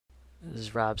This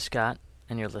is Rob Scott,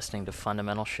 and you're listening to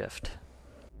Fundamental Shift.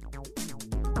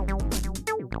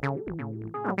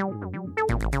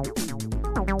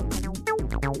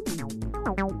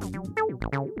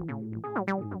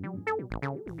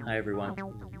 Hi, everyone.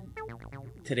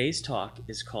 Today's talk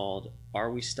is called Are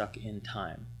We Stuck in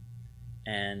Time?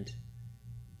 And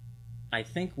I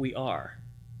think we are.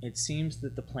 It seems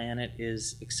that the planet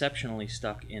is exceptionally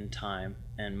stuck in time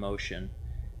and motion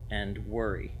and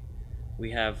worry. We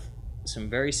have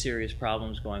some very serious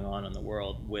problems going on in the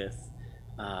world with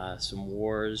some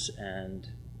wars and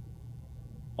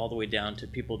all the way down to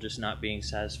people just not being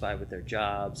satisfied with their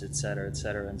jobs, et cetera,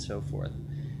 and so forth.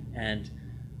 And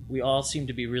we all seem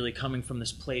to be really coming from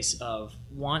this place of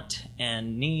want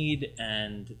and need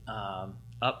and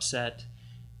upset.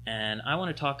 And I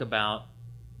want to talk about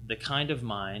the kind of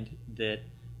mind that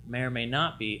may or may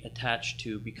not be attached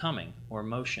to becoming or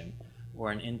motion or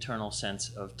an internal sense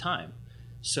of time.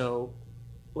 So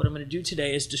what I'm going to do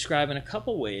today is describe in a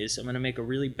couple ways. I'm going to make a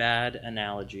really bad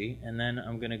analogy, and then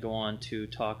I'm going to go on to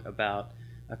talk about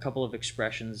a couple of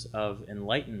expressions of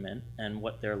enlightenment and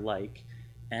what they're like.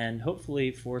 And hopefully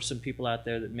for some people out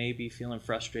there that may be feeling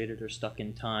frustrated or stuck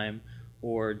in time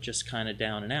or just kind of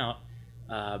down and out,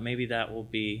 maybe that will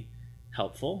be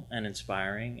helpful and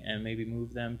inspiring and maybe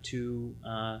move them to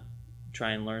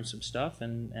try and learn some stuff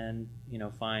and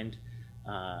find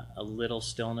a little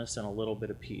stillness and a little bit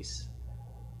of peace.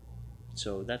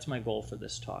 So that's my goal for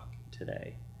this talk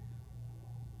today.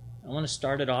 I want to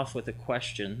start it off with a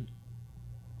question: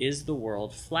 is the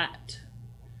world flat?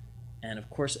 And of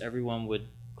course everyone would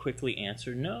quickly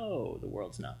answer, no, the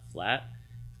world's not flat.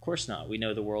 Of course not. We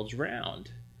know the world's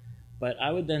round. But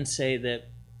I would then say that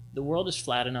the world is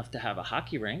flat enough to have a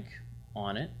hockey rink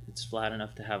on it. It's flat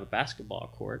enough to have a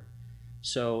basketball court.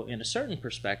 So in a certain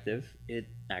perspective, it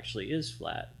actually is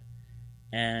flat.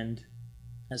 And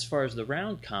as far as the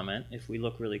round comment, if we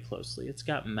look really closely, it's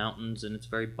got mountains and it's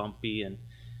very bumpy. And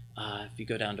if you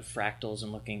go down to fractals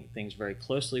and looking at things very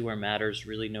closely where matters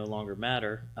really no longer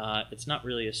matter, it's not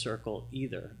really a circle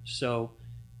either. So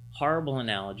horrible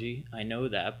analogy, I know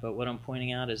that, but what I'm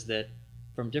pointing out is that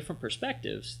from different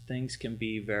perspectives, things can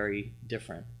be very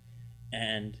different.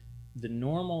 And the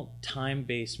normal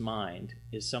time-based mind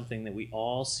is something that we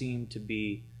all seem to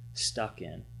be stuck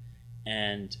in.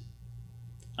 And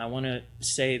I want to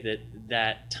say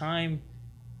that time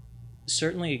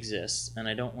certainly exists, and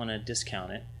I don't want to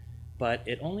discount it, but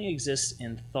it only exists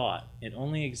in thought. It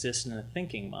only exists in a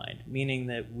thinking mind, meaning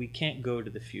that we can't go to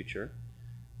the future.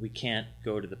 We can't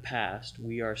go to the past.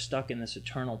 We are stuck in this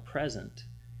eternal present.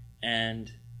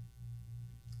 And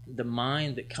the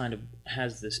mind that kind of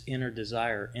has this inner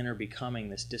desire, inner becoming,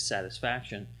 this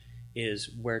dissatisfaction, is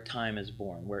where time is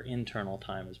born, where internal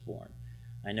time is born.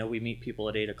 I know we meet people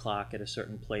at 8 o'clock at a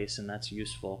certain place, and that's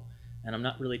useful. And I'm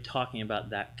not really talking about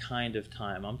that kind of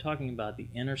time. I'm talking about the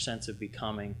inner sense of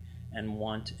becoming and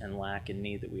want and lack and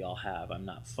need that we all have. I'm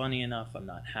not funny enough. I'm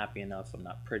not happy enough. I'm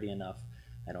not pretty enough.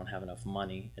 I don't have enough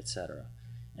money, etc.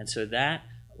 And so that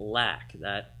lack,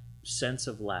 that sense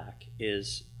of lack,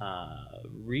 is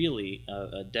really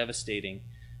a devastating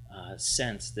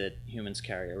sense that humans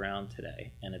carry around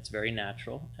today. And it's very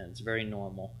natural and it's very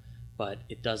normal, but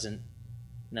it doesn't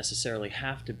necessarily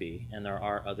have to be. And there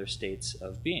are other states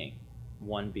of being,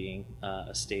 one being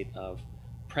a state of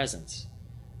presence.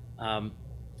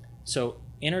 So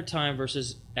inner time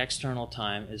versus external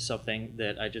time is something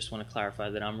that I just want to clarify,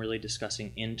 that I'm really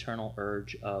discussing internal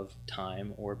urge of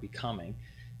time or becoming.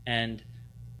 And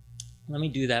let me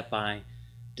do that by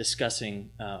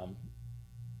discussing a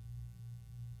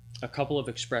couple of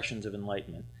expressions of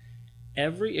enlightenment.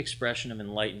 Every expression of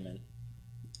enlightenment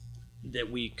that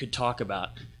we could talk about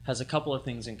has a couple of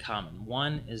things in common.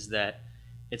 One is that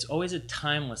it's always a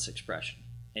timeless expression.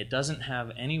 It doesn't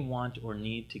have any want or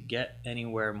need to get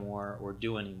anywhere more or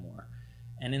do any more.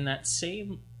 And in that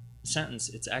same sentence,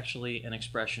 it's actually an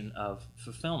expression of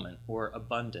fulfillment or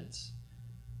abundance.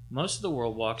 Most of the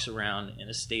world walks around in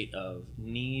a state of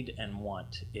need and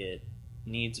want. It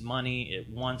needs money, it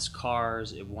wants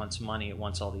cars, it wants money, it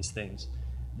wants all these things.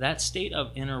 That state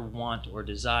of inner want or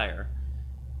desire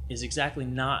is exactly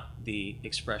not the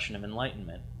expression of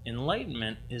enlightenment.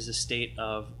 Enlightenment is a state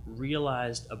of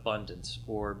realized abundance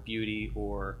or beauty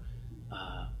or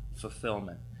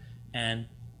fulfillment. And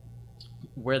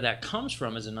where that comes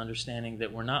from is an understanding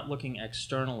that we're not looking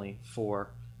externally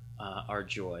for our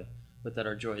joy, but that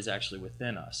our joy is actually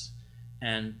within us.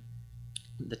 And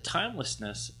the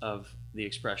timelessness of the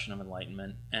expression of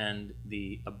enlightenment and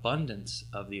the abundance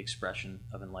of the expression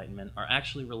of enlightenment are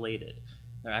actually related.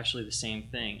 They're actually the same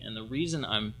thing. And the reason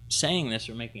I'm saying this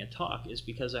or making a talk is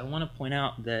because I want to point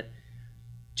out that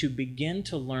to begin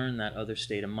to learn that other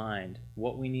state of mind,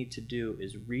 what we need to do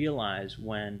is realize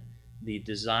when the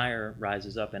desire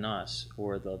rises up in us,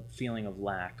 or the feeling of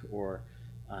lack or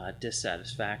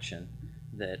dissatisfaction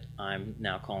that I'm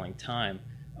now calling time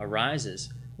arises,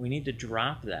 we need to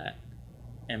drop that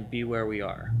and be where we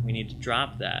are. We need to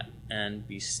drop that and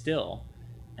be still.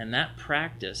 And that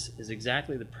practice is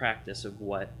exactly the practice of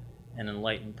what an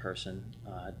enlightened person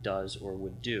does or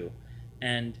would do.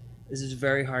 And this is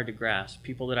very hard to grasp.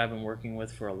 People that I've been working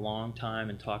with for a long time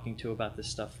and talking to about this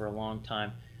stuff for a long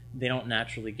time, they don't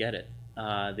naturally get it.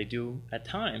 They do at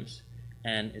times,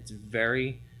 and it's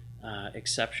very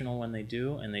exceptional when they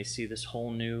do, and they see this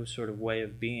whole new sort of way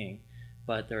of being.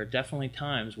 But there are definitely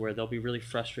times where they'll be really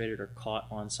frustrated or caught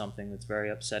on something that's very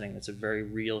upsetting, that's a very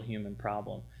real human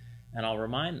problem. And I'll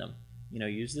remind them,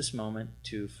 use this moment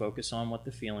to focus on what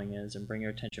the feeling is and bring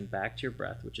your attention back to your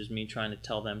breath, which is me trying to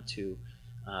tell them to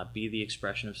be the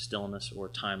expression of stillness or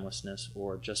timelessness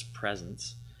or just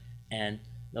presence. And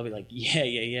they'll be like,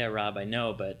 yeah, Rob, I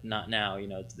know, but not now,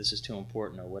 this is too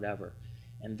important or whatever.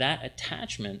 And that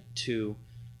attachment to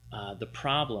the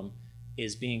problem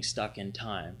is being stuck in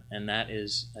time. And that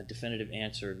is a definitive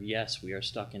answer of yes, we are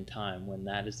stuck in time when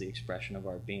that is the expression of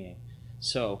our being.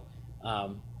 So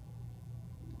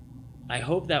I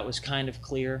hope that was kind of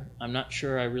clear. I'm not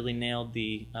sure I really nailed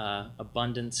the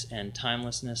abundance and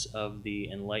timelessness of the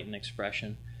enlightened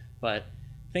expression, but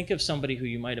think of somebody who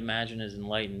you might imagine is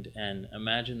enlightened and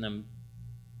imagine them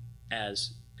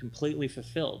as completely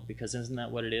fulfilled, because isn't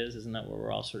that what it is? Isn't that what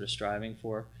we're all sort of striving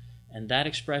for? And that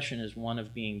expression is one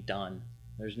of being done.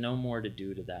 There's no more to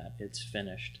do to that. It's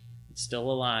finished. It's still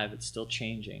alive. It's still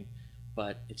changing,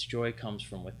 but its joy comes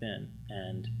from within.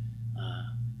 And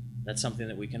that's something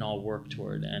that we can all work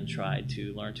toward and try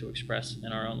to learn to express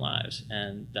in our own lives.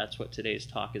 And that's what today's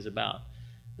talk is about.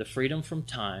 The freedom from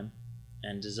time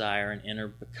and desire and inner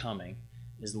becoming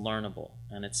is learnable,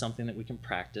 and it's something that we can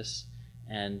practice,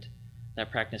 and that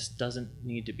practice doesn't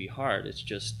need to be hard. It's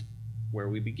just where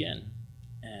we begin.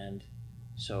 And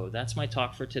so that's my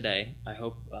talk for today. I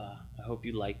hope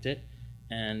you liked it,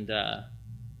 and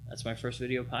that's my first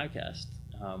video podcast.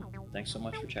 Thanks so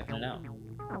much for checking it out.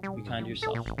 Be kind to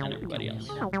yourself and everybody else.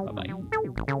 Bye-bye.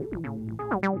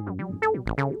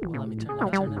 Let me turn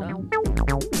it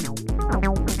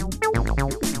up.